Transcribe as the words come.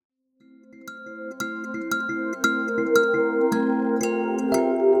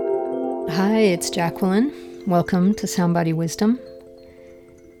it's Jacqueline. Welcome to Sound Body Wisdom.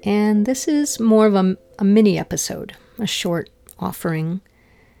 And this is more of a mini episode, a short offering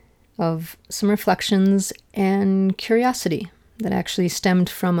of some reflections and curiosity that actually stemmed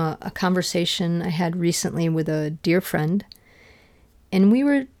from a conversation I had recently with a dear friend. And we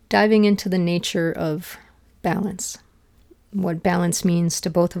were diving into the nature of balance, what balance means to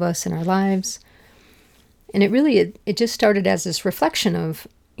both of us in our lives. And it just started as this reflection of,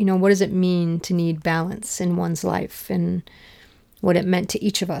 what does it mean to need balance in one's life and what it meant to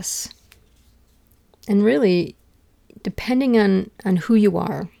each of us. And really, depending on who you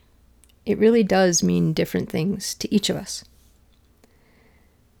are, it really does mean different things to each of us.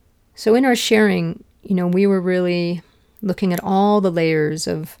 So in our sharing, we were really looking at all the layers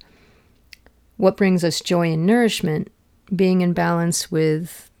of what brings us joy and nourishment, being in balance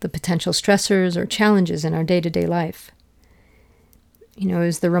with the potential stressors or challenges in our day-to-day life.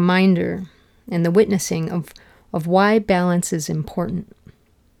 Is the reminder and the witnessing of why balance is important.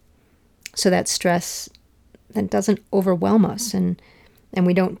 So that stress that doesn't overwhelm us and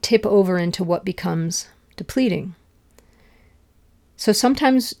we don't tip over into what becomes depleting. So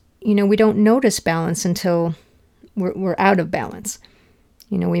sometimes, we don't notice balance until we're out of balance.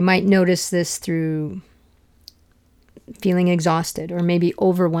 We might notice this through feeling exhausted or maybe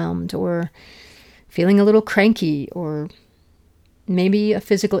overwhelmed or feeling a little cranky or maybe a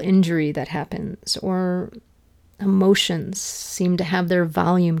physical injury that happens or emotions seem to have their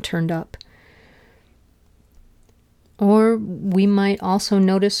volume turned up. Or we might also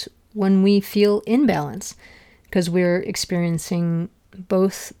notice when we feel imbalance because we're experiencing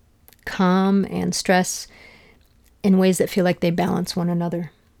both calm and stress in ways that feel like they balance one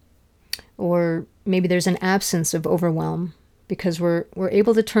another. Or maybe there's an absence of overwhelm because we're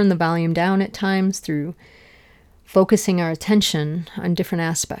able to turn the volume down at times through focusing our attention on different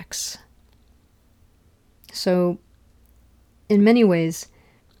aspects. So, in many ways,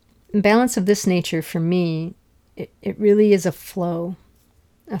 balance of this nature for me, it really is a flow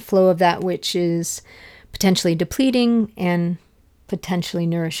of that which is potentially depleting and potentially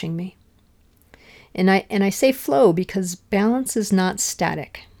nourishing me. And I say flow because balance is not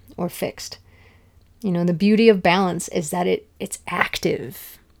static or fixed. The beauty of balance is that it's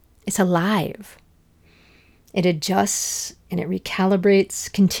active, it's alive. It adjusts and it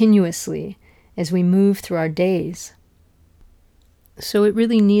recalibrates continuously as we move through our days. So it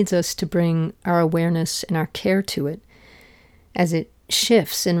really needs us to bring our awareness and our care to it as it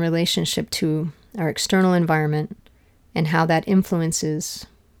shifts in relationship to our external environment and how that influences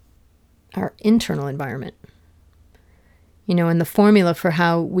our internal environment. And the formula for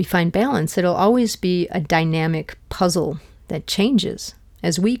how we find balance, it'll always be a dynamic puzzle that changes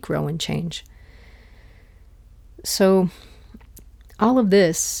as we grow and change. So all of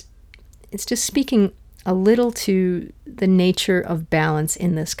this, it's just speaking a little to the nature of balance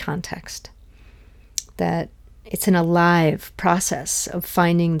in this context. That it's an alive process of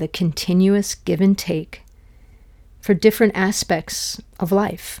finding the continuous give and take for different aspects of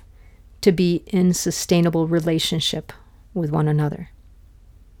life to be in sustainable relationship with one another.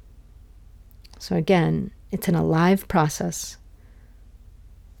 So again, it's an alive process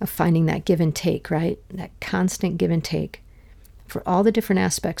of finding that give and take, right? That constant give and take for all the different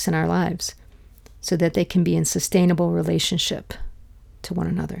aspects in our lives so that they can be in sustainable relationship to one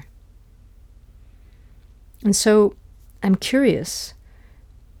another. And so I'm curious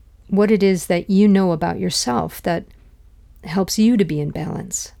what it is that you know about yourself that helps you to be in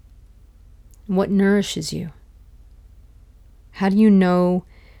balance. What nourishes you? How do you know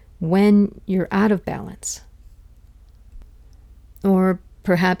when you're out of balance? Or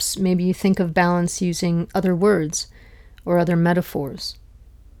perhaps maybe you think of balance using other words or other metaphors.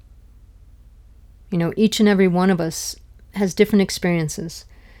 Each and every one of us has different experiences,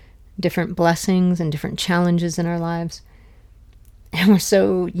 different blessings and different challenges in our lives. And we're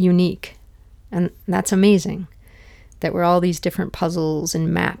so unique. And that's amazing that we're all these different puzzles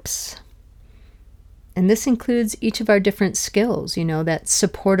and maps. And this includes each of our different skills, that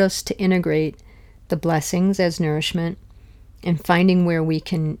support us to integrate the blessings as nourishment and finding where we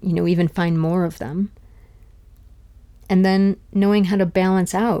can, even find more of them. And then knowing how to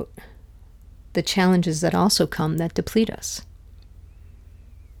balance out the challenges that also come that deplete us.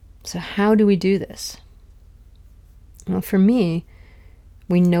 So how do we do this? Well, for me,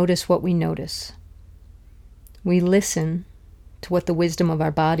 we notice what we notice. We listen to what the wisdom of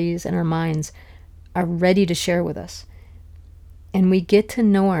our bodies and our minds are ready to share with us. And we get to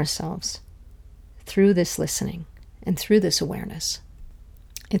know ourselves through this listening and through this awareness.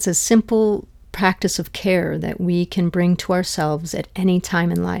 It's a simple practice of care that we can bring to ourselves at any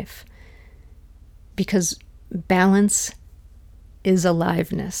time in life. because balance is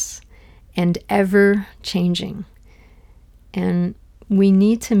aliveness and ever changing. And we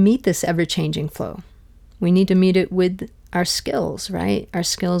need to meet this ever changing flow. We need to meet it with our skills, right? Our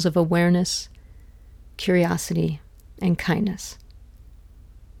skills of awareness, curiosity, and kindness.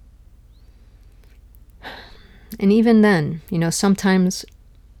 And even then, sometimes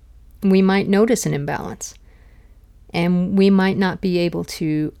we might notice an imbalance and we might not be able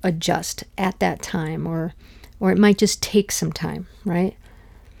to adjust at that time, or it might just take some time, right?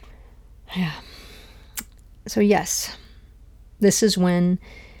 Yeah. So yes, this is when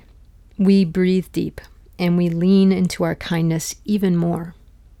we breathe deep and we lean into our kindness even more.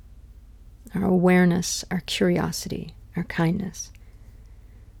 Our awareness, our curiosity, our kindness.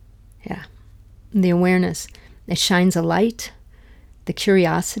 Yeah. The awareness, it shines a light. The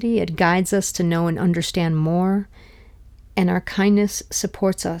curiosity, it guides us to know and understand more. And our kindness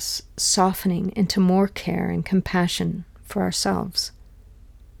supports us, softening into more care and compassion for ourselves.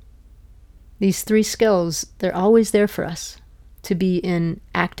 These three skills, they're always there for us to be in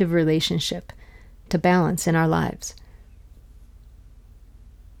active relationship, to balance in our lives.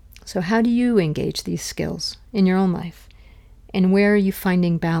 So how do you engage these skills in your own life? And where are you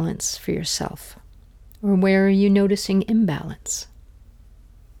finding balance for yourself? Or where are you noticing imbalance?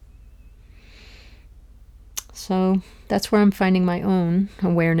 So that's where I'm finding my own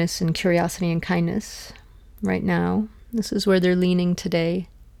awareness and curiosity and kindness right now. This is where they're leaning today.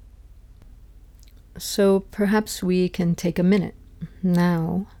 So perhaps we can take a minute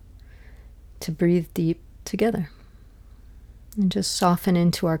now to breathe deep together and just soften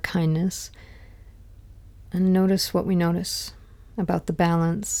into our kindness and notice what we notice about the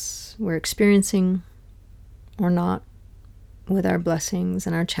balance we're experiencing or not with our blessings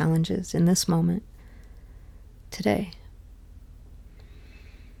and our challenges in this moment today.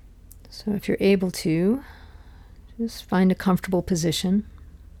 So if you're able to, just find a comfortable position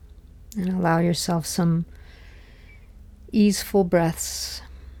and allow yourself some easeful breaths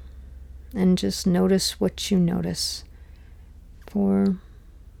and just notice what you notice for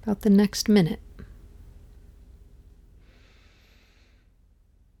about the next minute.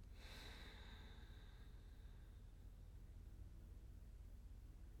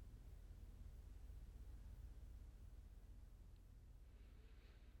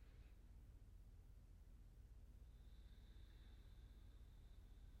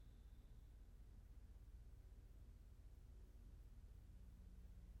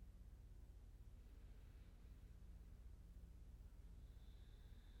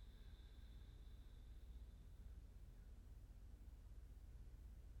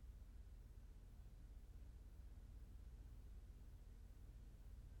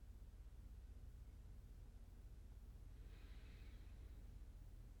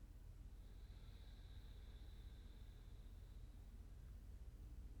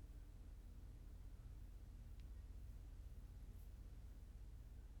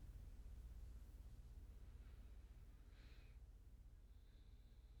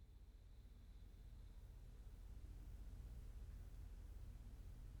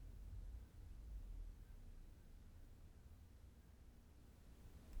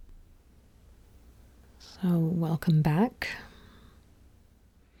 So welcome back.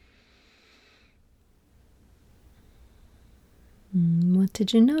 What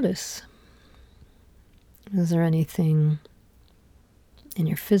did you notice? Is there anything in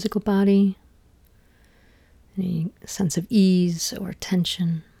your physical body? Any sense of ease or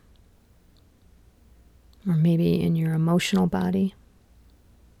tension? Or maybe in your emotional body?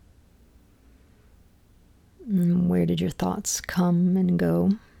 Where did your thoughts come and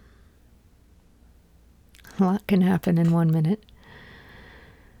go? A lot can happen in 1 minute.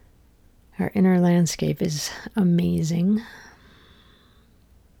 Our inner landscape is amazing.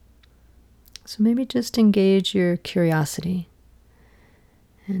 So maybe just engage your curiosity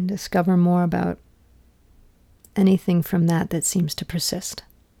and discover more about anything from that seems to persist.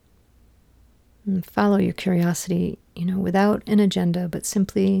 And follow your curiosity, without an agenda, but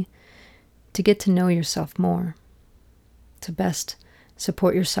simply to get to know yourself more, to best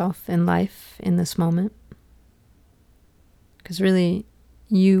support yourself in life in this moment. Because really,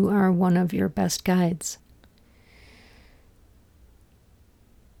 you are one of your best guides.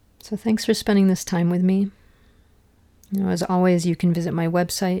 So thanks for spending this time with me. As always, you can visit my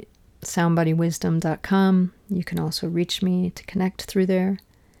website, soundbodywisdom.com. You can also reach me to connect through there.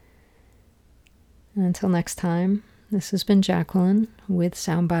 And until next time, this has been Jacqueline with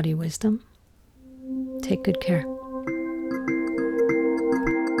Sound Body Wisdom. Take good care.